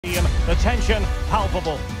game, the tension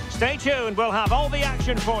palpable. Stay tuned, we'll have all the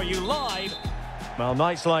action for you live. Well,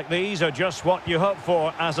 nights like these are just what you hope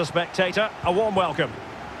for as a spectator. A warm welcome.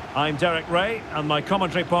 I'm Derek Ray, and my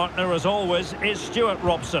commentary partner, as always, is Stuart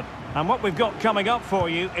Robson. And what we've got coming up for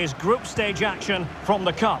you is group stage action from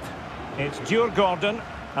the Cup. It's Djurgården,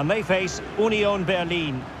 and they face Union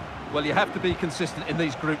Berlin. Well, you have to be consistent in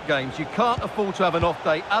these group games. You can't afford to have an off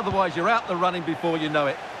day, otherwise you're out the running before you know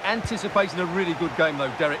it. Anticipating a really good game,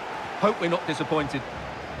 though, Derek. Hope we're not disappointed.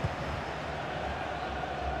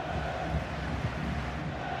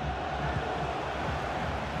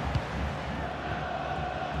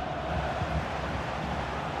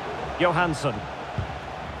 Johansson.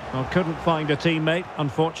 Well, couldn't find a teammate,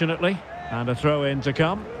 unfortunately. And a throw-in to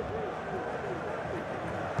come.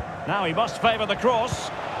 Now he must favour the cross.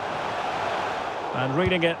 And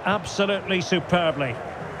reading it absolutely superbly.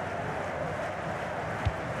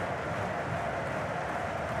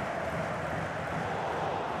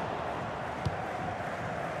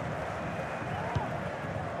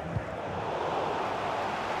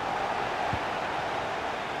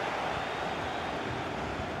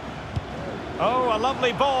 Oh, a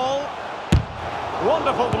lovely ball.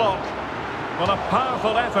 Wonderful block. Well, a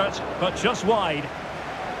powerful effort, but just wide.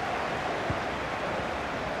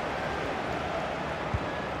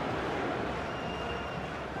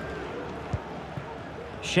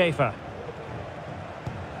 Schaefer.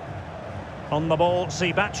 On the ball,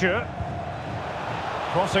 Sibachu.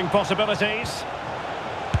 Crossing possibilities.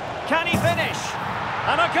 Can he finish?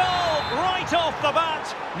 And a goal right off the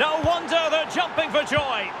bat. No wonder they're jumping for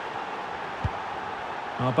joy.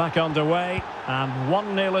 Well, back underway, and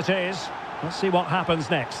 1-0 it is. Let's see what happens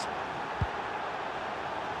next.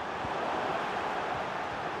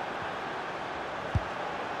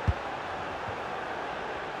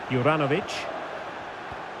 Juranovic.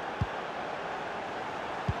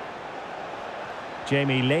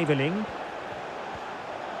 Jamie Leveling.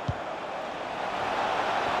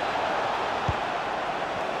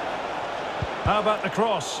 How about the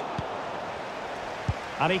cross?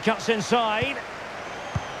 And he cuts inside.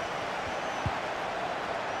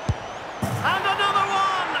 And another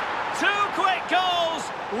one! 2 quick goals!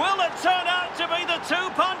 Will it turn out to be the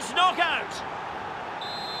 2-punch knockout?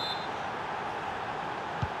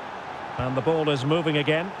 And the ball is moving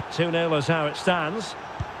again. 2-0 is how it stands.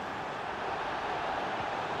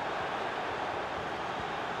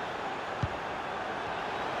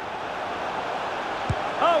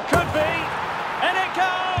 Oh, could be! And it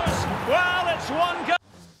goes! Well, it's one goal.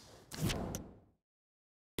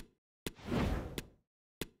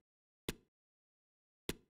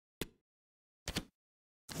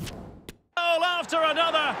 After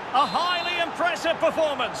another, a highly impressive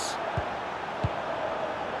performance.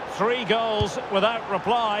 3 goals without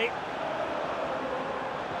reply.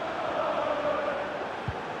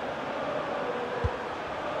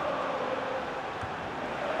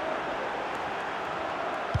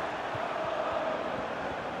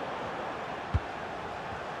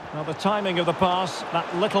 Now the timing of the pass,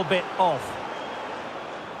 that little bit off.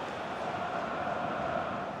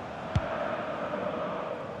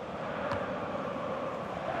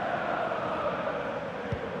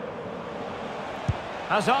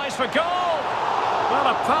 Has eyes for goal! Well,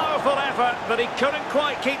 a powerful effort, but he couldn't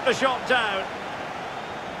quite keep the shot down.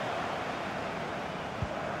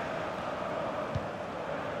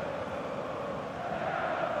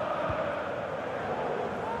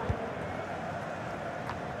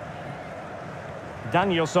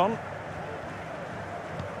 Danielsson.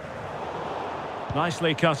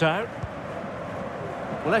 Nicely cut out.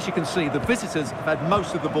 Well, as you can see, the visitors have had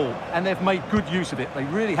most of the ball, and they've made good use of it. They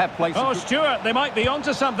really have played some Oh, Stuart, they might be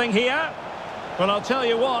onto something here. Well, I'll tell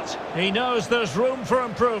you what, he knows there's room for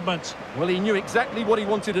improvement. Well, he knew exactly what he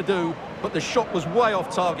wanted to do, but the shot was way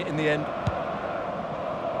off target in the end.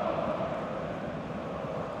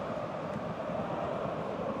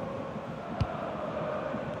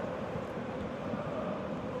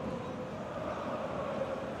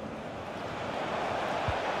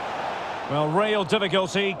 Well, real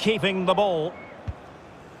difficulty keeping the ball.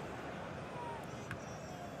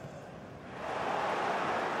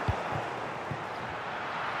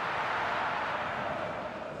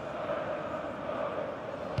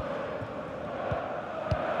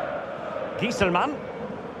 Gieselman.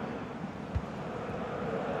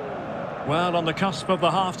 Well, on the cusp of the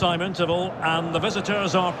half-time interval, and the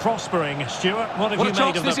visitors are prospering. Stuart, what have you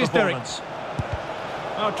made of the performance?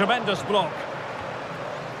 Oh, tremendous block.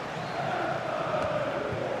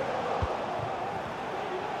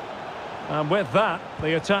 And with that,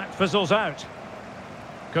 the attack fizzles out.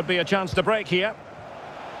 Could be a chance to break here.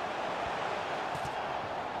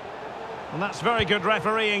 And that's very good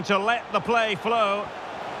refereeing to let the play flow.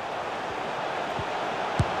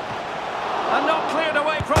 And not cleared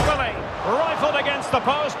away properly. Rifled against the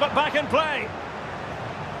post, but back in play.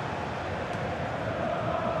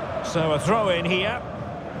 So a throw in here.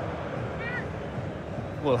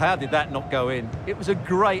 Well, how did that not go in? It was a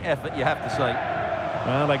great effort, you have to say.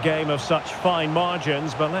 Well, a game of such fine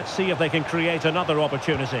margins, but let's see if they can create another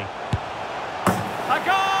opportunity. A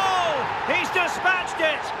goal! He's dispatched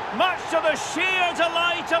it, much to the sheer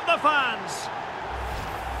delight of the fans.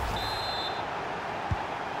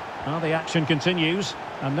 Well, the action continues,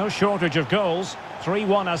 and no shortage of goals.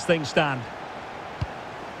 3-1 as things stand.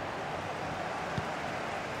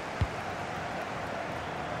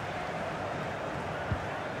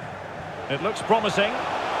 It looks promising.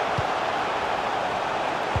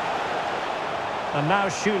 And now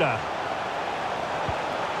Schüller.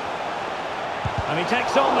 And he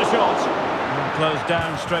takes on the shot. And closed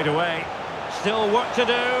down straight away. Still work to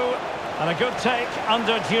do. And a good take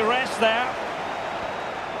under duress there.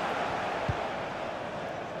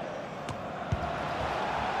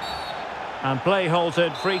 And play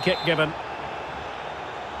halted, free kick given.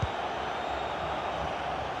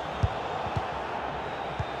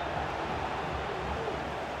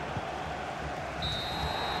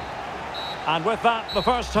 And with that, the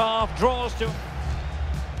first half draws to...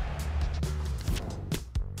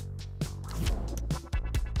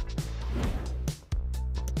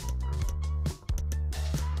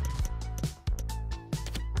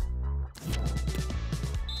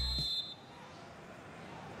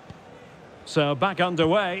 So back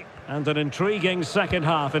underway, and an intriguing second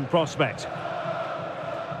half in prospect.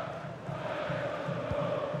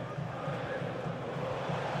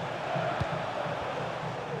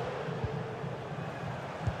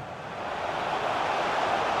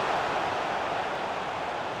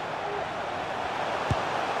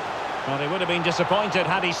 Well, he would have been disappointed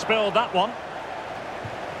had he spilled that one.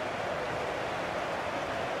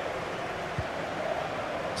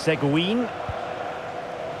 Seguin.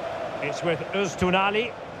 It's with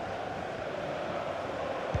Öztunali.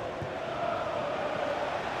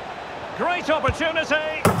 Great opportunity.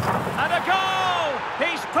 And a goal!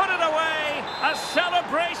 He's put it away. A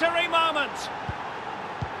celebratory moment.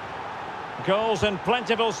 Goals in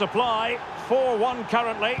plentiful supply. 4-1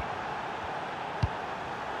 currently.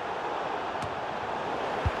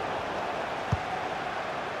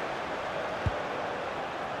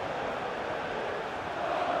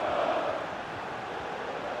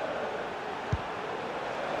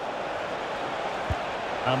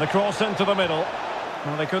 And the cross into the middle.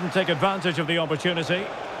 Well, they couldn't take advantage of the opportunity.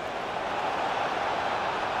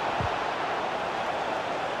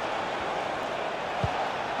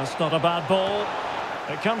 That's not a bad ball.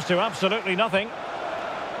 It comes to absolutely nothing.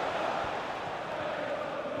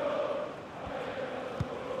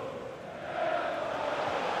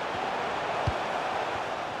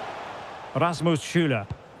 Rasmus Schüller.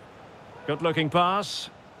 Good-looking pass.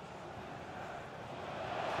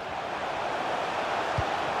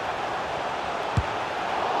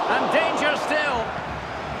 And danger still.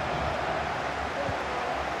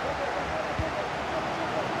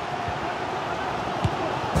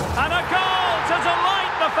 And a goal to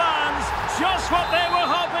delight the fans. Just what they were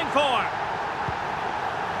hoping for.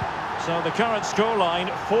 So the current scoreline,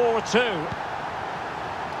 4-2.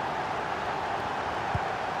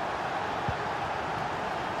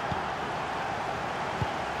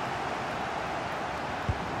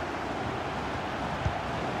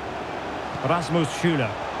 Rasmus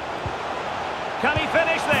Schüller. Can he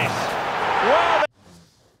finish this? Well...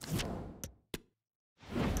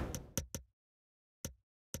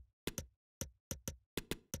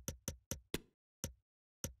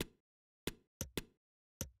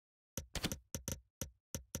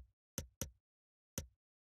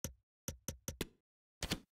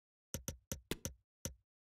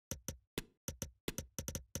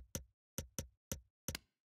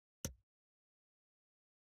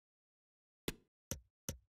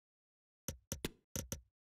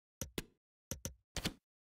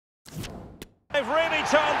 They've really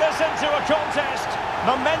turned this into a contest.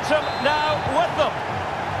 Momentum now with them.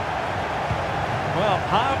 Well,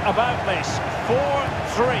 how about this?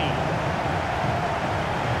 4-3.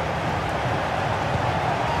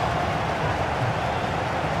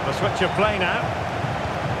 The switch of play now.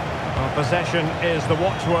 Well, possession is the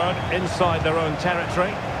watchword inside their own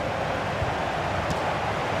territory.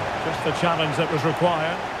 Just the challenge that was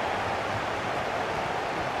required.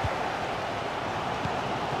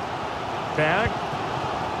 Berg.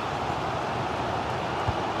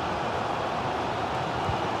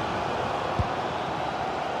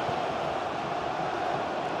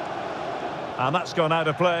 And that's gone out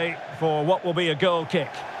of play for what will be a goal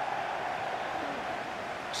kick.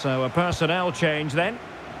 So a personnel change then.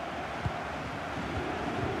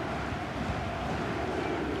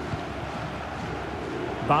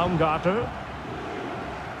 Baumgartner.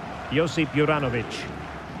 Josip Juranovic.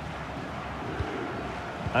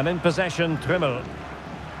 And in possession, Trimmel.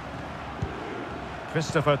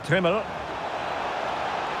 Christopher Trimmel.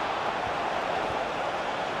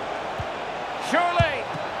 Surely!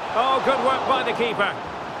 Oh, good work by the keeper.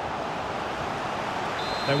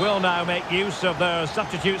 They will now make use of their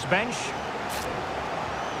substitutes bench.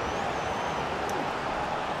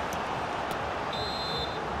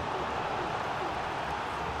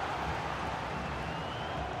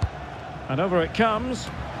 And over it comes.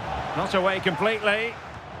 Not away completely.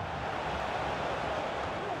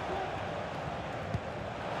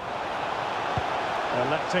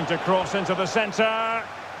 Electing to cross into the centre.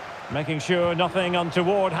 Making sure nothing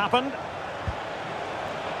untoward happened.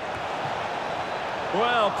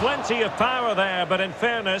 Well, plenty of power there, but in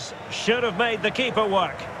fairness, should have made the keeper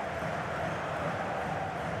work.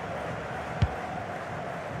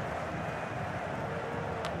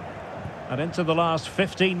 And into the last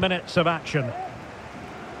 15 minutes of action.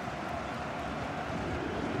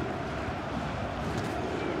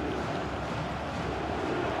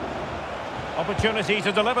 Opportunity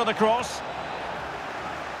to deliver the cross.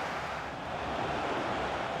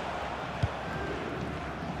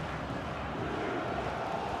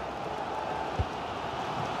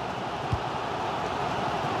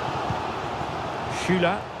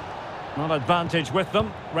 Schüller. Not advantage with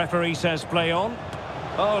them. Referee says play on.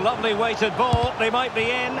 Oh, lovely weighted ball. They might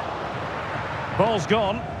be in. Ball's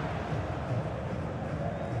gone.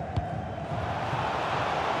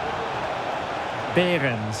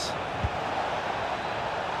 Behrens.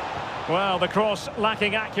 Well, the cross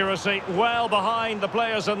lacking accuracy, well behind the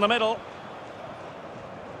players in the middle.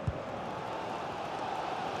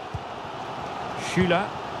 Schüller.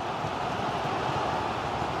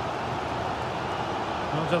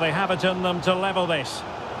 Or do they have it in them to level this?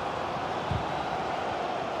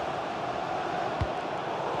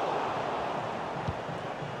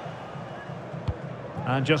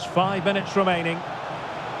 And just 5 minutes remaining.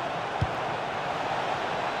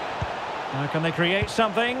 Now can they create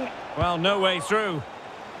something? Well, no way through.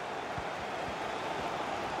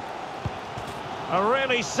 A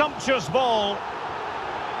really sumptuous ball.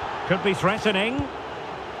 Could be threatening.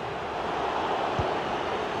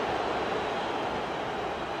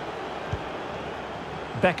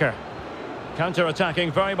 Becker.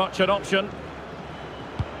 Counter-attacking, very much an option.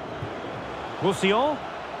 Roussillon.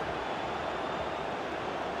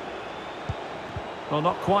 Well,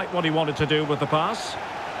 not quite what he wanted to do with the pass.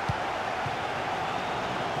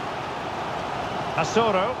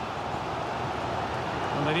 Asoro.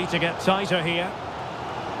 And they need to get tighter here.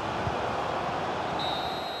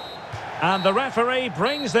 And the referee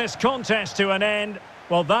brings this contest to an end.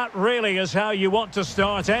 Well, that really is how you want to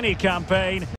start any campaign.